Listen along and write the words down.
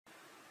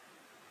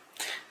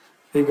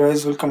Hey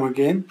guys, welcome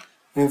again.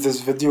 In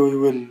this video we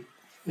will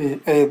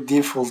add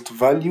default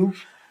value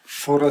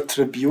for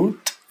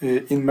attribute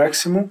in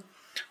Maximo.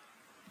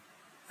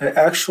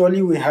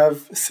 Actually we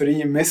have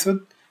three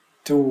methods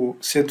to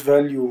set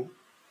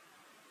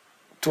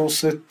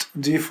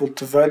default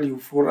value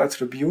for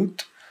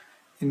attributes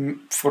in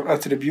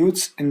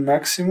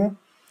Maximo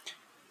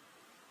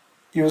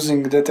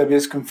using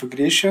database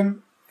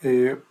configuration,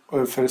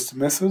 first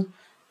method,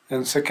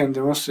 and second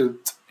method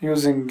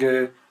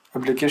using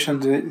application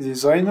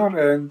designer,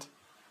 and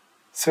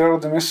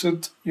third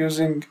method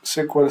using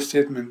SQL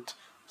statement.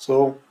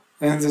 So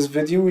in this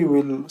video we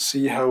will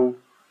see how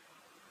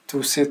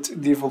to set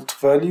default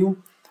value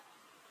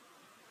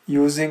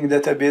using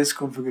database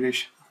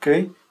configuration.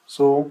 Okay,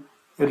 so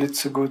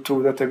let's go to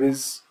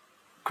database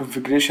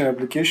configuration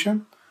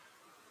application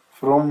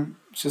from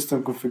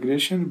system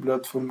configuration,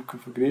 platform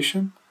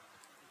configuration,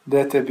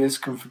 database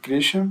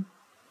configuration.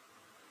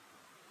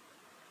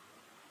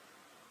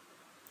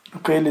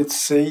 Okay, let's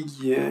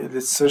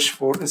search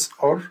for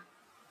SR,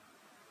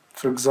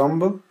 for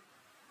example.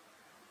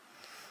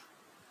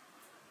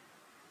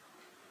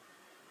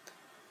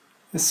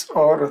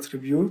 SR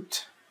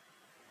attribute.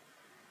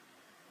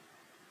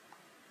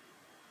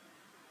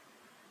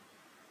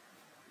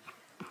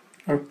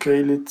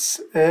 Okay, let's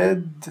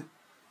add,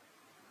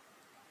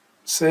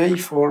 say,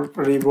 for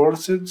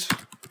reported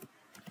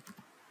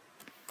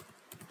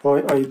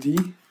by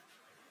ID.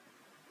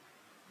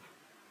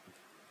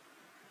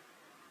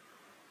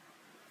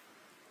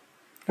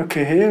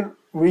 Okay, here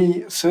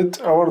we set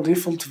our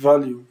default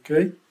value.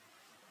 Okay.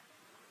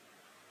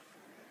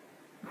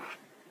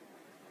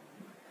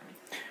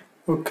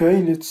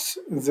 Okay, let's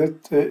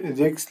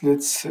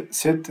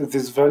set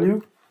this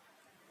value,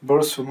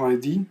 person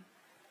ID.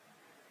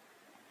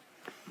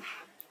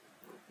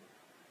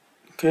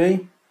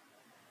 Okay,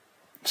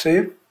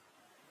 save.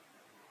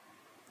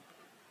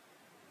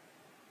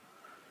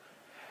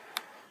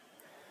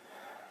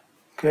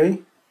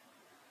 Okay,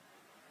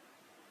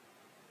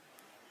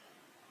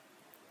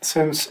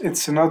 since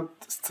it's not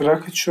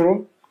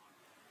structural,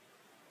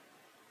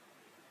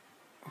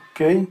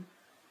 okay,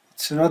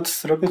 it's not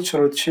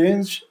structural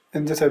change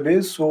in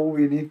database, so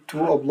we need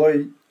to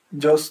apply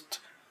just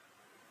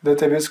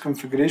database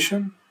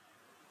configuration.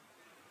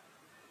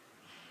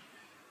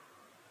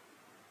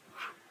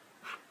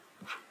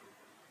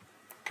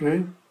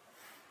 Okay,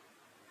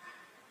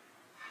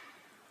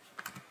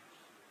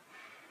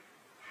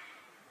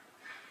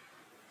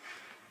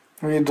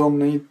 we don't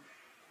need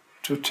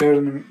to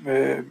turn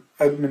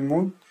admin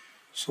mode,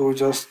 so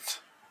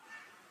just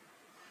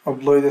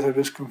apply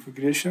database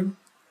configuration.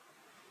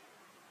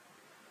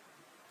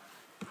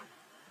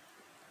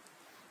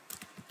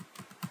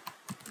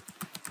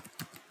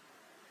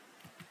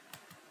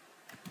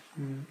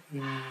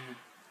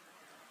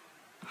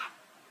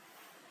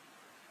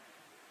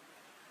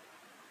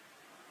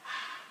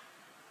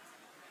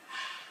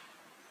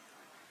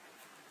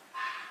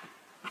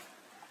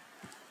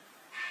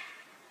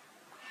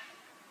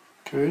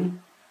 Okay.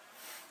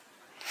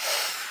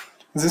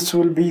 This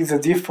will be the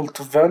default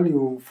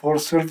value for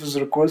service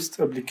request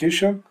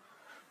application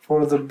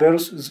for the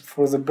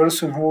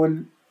person who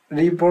will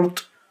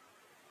report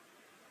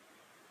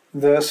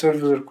the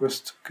service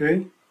request.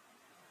 Okay.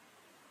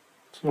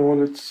 So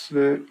let's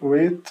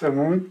wait a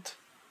moment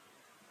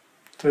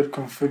till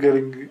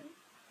configuring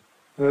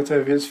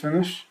database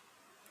finish.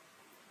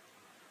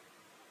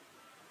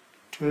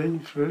 Okay,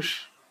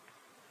 fresh.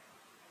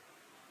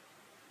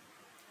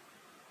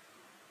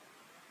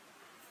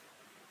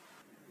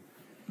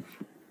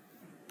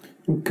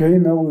 Okay,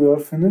 now we are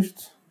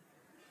finished.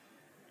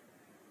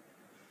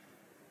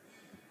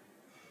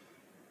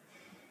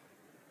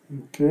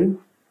 Okay,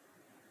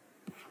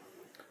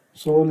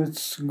 so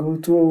let's go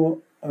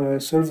to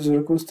service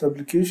request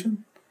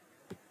application.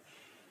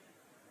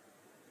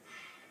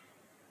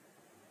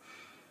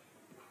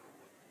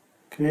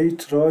 Okay,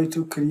 try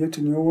to create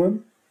a new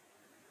one.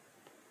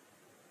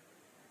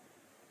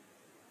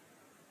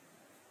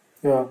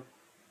 Yeah,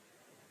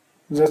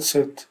 that's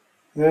it.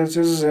 That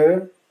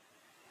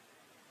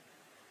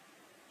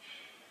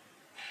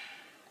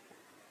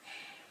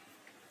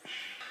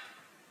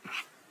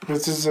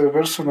is the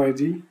person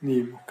ID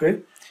name.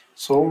 Okay,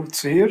 so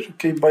it's here.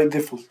 Okay, by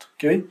default.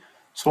 Okay,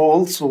 so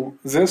also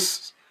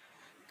this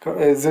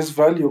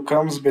value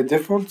comes by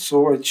default,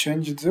 so I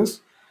changed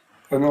this,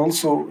 and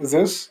also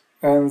this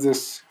and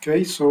this.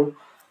 Okay, so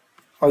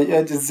I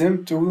added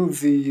them to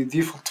the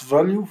default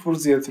value for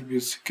the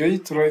attributes. Okay,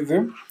 try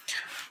them.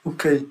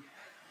 Okay,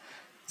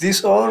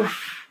 these are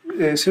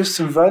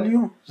system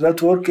value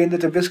that work in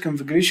database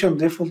configuration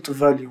default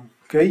value.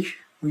 Okay,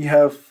 we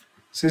have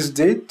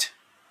sysdate.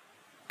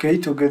 Okay,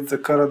 to get the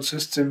current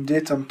system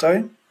date and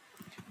time.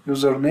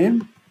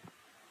 Username.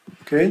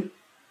 Okay,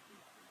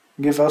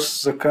 give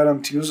us the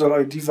current user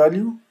ID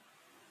value.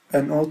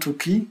 An auto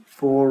key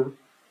for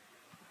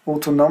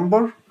auto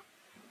number.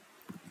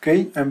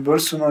 Okay, and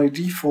person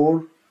ID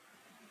for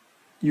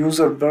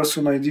user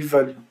person ID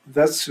value.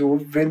 That's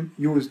been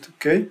used.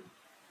 Okay.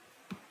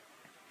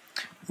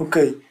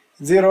 Okay,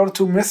 there are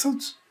two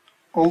methods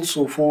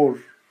also for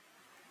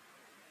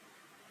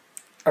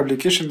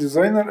application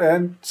designer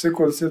and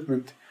SQL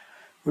statement.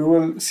 We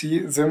will see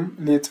them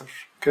later.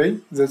 Okay,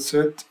 that's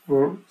it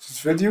for this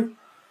video.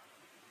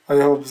 I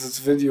hope this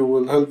video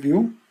will help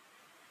you.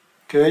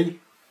 Okay,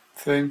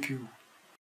 thank you.